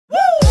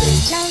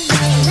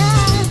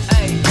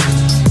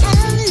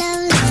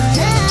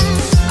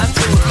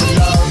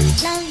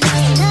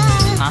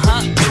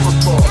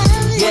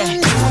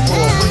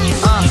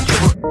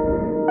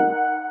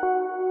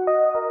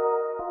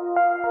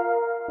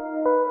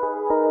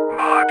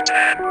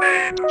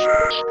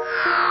Elitez.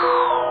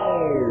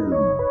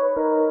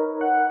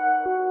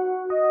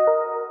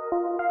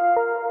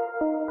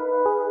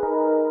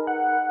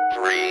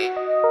 3,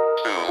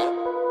 2,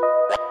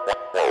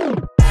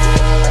 1.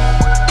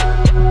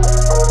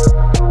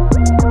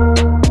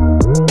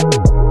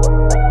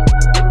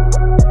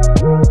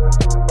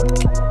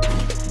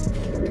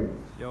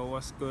 Yo,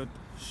 what's good?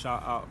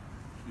 Shout out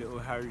Little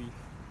Harry,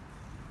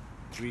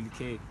 Really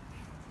K,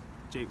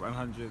 Jake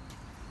 100,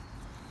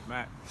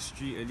 Mac,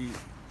 Street Elite,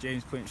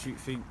 James Point Shoot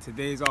Think.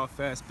 Today's our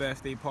first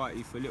birthday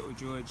party for little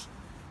George,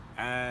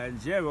 and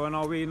yeah, we're on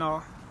our way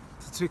now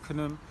to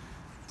Twickenham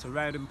to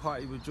ride and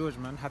party with George,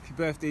 man. Happy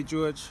birthday,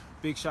 George.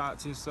 Big shout out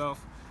to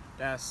yourself.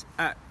 That's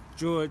at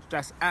George,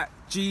 that's at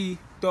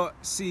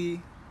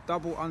G.C_7.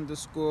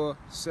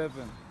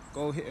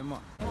 Go hit him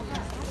up.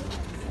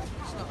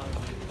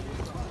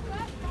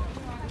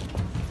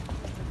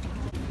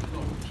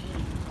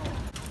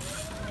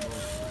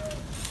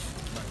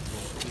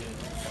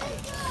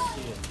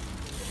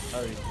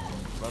 Hurry,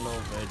 run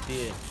over,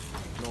 dear.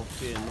 No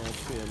fear,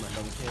 man,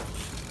 don't care.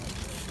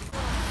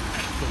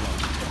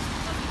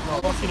 Well,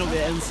 walking on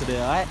the ends today,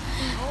 alright?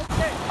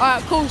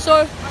 Alright, cool.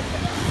 So,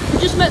 we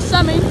just met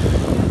Sammy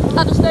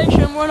at the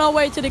station. We're on our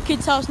way to the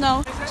kids' house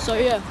now. So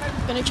yeah,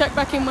 gonna check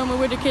back in when we're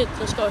with the kids.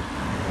 Let's go.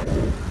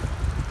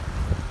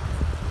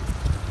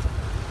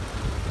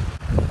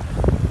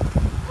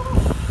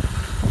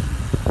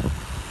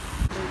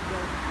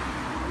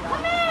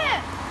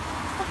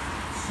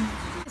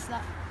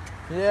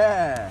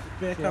 Yeah.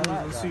 Bare cameras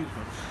on suit.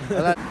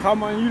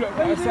 Come on, you look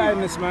better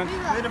sign this, man.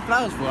 Where are the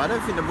flowers for? I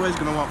don't think the boy's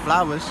gonna want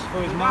flowers.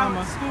 For his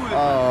mama.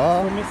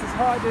 Oh. For Mrs.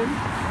 Harden.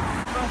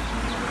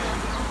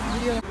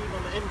 On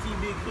the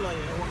MTV killer,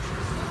 yeah. Watch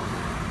this.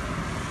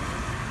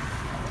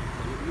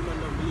 You man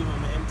don't believe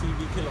I'm an MTV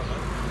killer,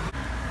 man.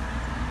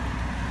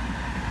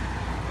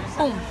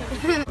 Boom.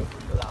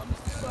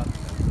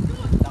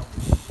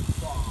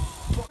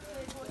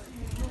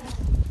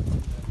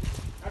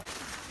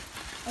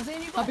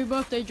 Happy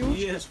birthday, George.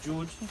 Yes,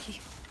 George.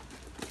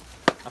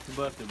 Happy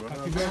birthday, bro.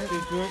 Happy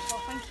birthday, George.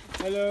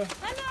 Hello.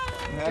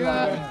 Hello.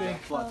 Happy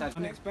birthday.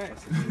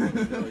 Unexpected.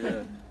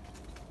 Yeah.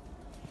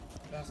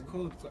 That's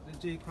cool. Got the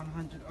Jake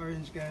 100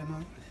 orange going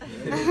on.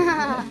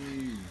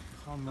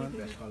 Come on.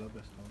 Best colour,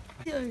 best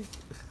colour.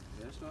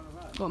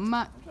 Got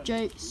Matt,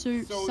 Jake,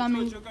 Soup, Sammy,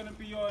 George, you're gonna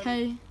be on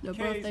Kay, the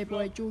Kay's birthday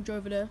boy, vlog. George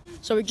over there.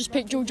 So we just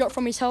picked George up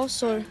from his house,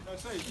 so I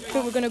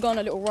think we're gonna go on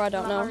a little ride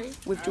out now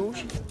with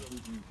George.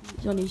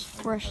 He's on his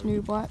fresh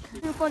new bike.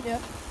 In front, yeah?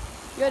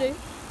 You ready?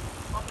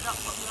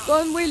 Go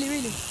on, wheelie,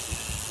 wheelie.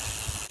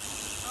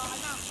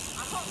 I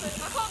can't go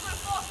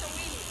fast and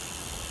wheelie.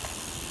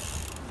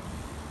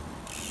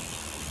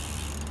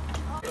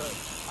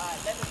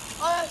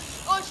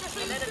 It's just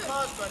Let the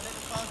cars go,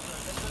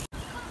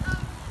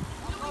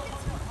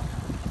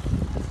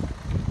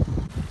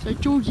 So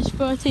George is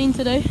 13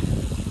 today.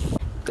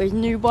 Got his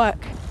new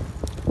bike.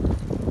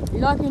 You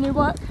like your new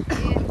bike?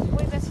 Yeah, it's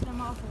way better than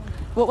my other one.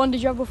 What one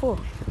did you have before?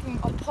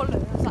 Apollo,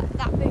 it was like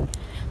that big.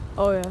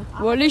 Oh yeah.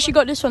 Well, at least you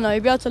got this one now.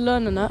 You'll be able to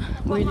learn on that. I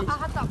Wheelies.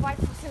 had that bike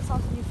since I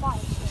was in year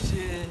 5. So.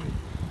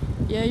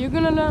 Yeah, you're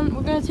gonna learn.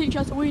 We're gonna teach you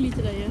how to wheelie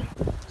today, yeah?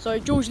 So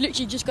George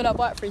literally just got that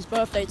bike for his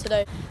birthday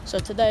today. So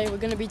today we're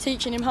gonna be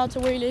teaching him how to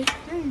wheelie.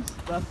 Jeez,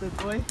 birthday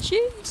boy.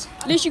 Jeez.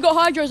 At least you got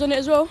hydros on it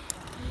as well.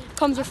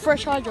 Comes with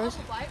fresh hydros.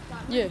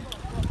 Yeah.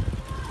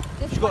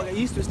 You got to get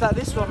used to it. It's like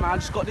this one, man. I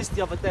just got this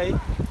the other day.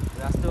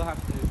 But I still have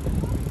to.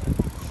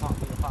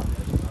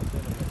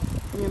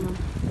 Yeah, man.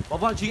 But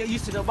once you get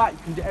used to the bike,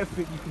 you can do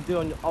everything you can do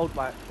on your old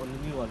bike on the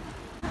new one.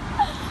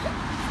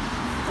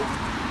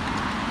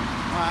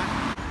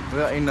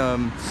 We're in The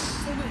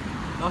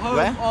home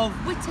Where? of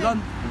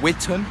London.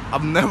 Whitton.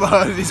 I've never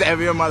heard of this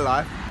area in my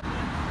life.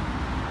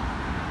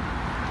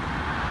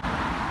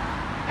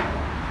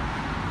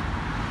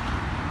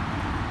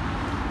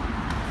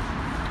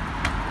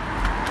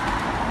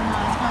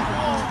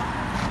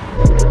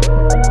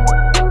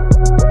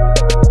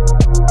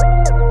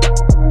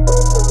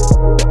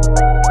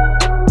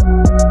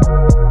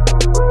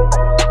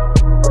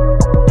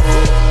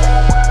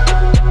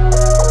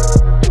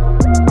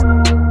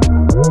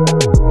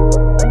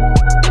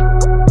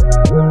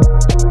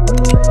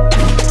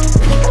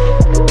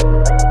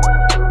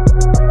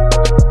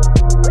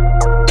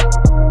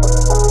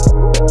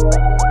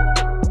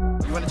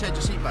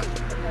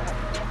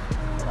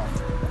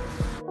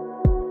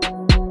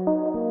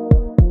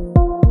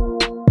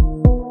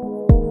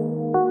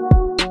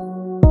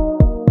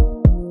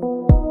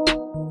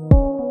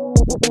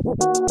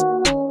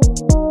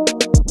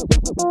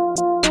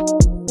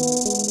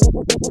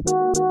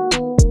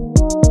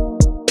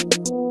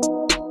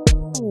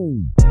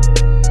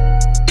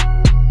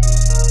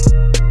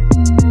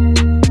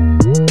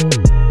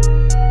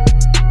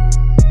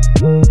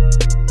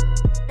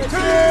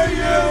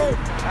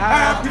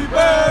 Happy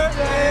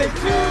birthday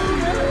to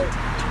you.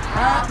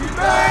 Happy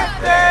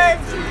birthday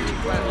to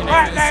you.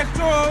 Right, that's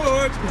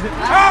George.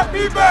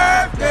 Happy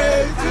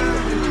birthday to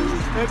you.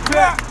 That's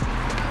it.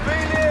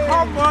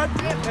 Come on.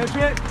 That's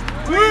it.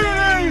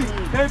 Willie.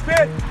 That's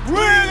it.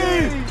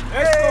 Willie.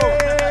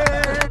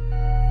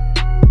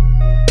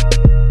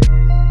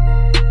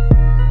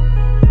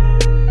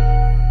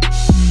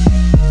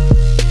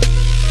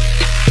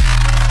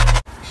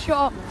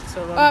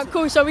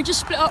 So we just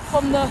split up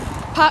from the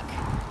pack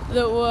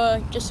that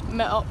were just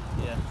met up.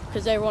 Yeah.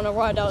 Because they were on a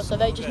ride out, so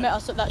they just met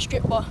us at that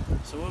strip bar.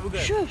 So where we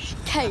going? Shush,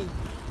 K.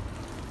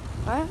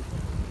 Alright?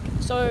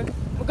 So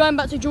we're going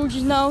back to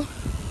George's now,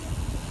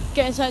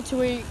 getting something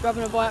to eat,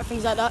 grabbing a bite,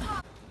 things like that.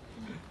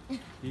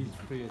 He's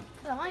pretty.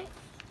 Right.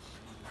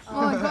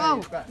 Oh,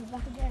 go! Back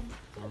again.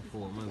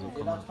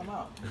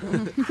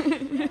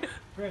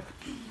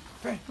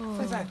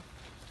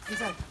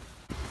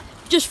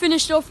 Just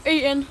finished off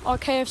eating our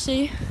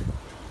KFC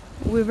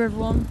with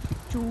everyone,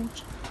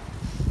 George.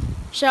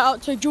 Shout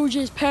out to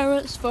George's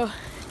parents for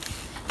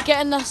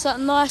getting us that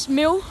nice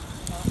meal.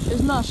 It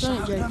was nice,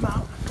 wasn't it, Jake?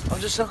 I'm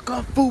just like,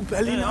 got full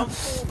belly now.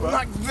 I'm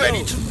like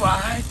ready to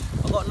ride.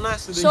 I got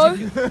nicer than So,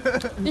 you.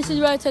 this is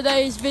where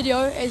today's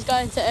video is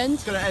going to end.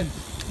 It's gonna end.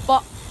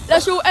 But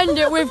let's all end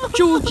it with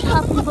George,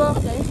 happy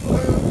birthday.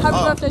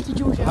 Happy birthday to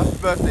George. Yeah? Happy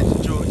birthday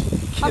to George.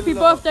 Happy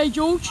birthday,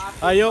 George.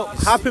 Hey yo,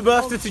 happy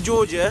birthday to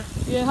George, yeah?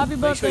 Yeah, happy Make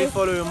sure birthday. you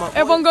follow him up.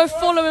 Everyone go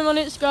follow him on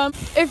Instagram.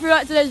 If you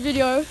like today's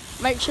video,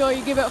 make sure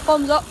you give it a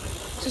thumbs up.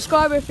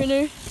 Subscribe if you're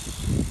new.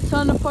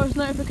 Turn the post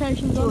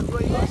notifications on.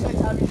 What are you gonna say to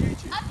Harry's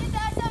YouTube? After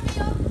that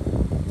video,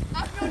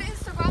 after on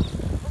Instagram,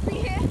 we'll be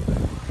here.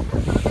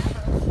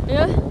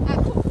 Yeah?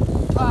 Cool.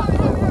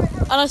 Alright.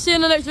 And I'll see you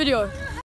in the next video.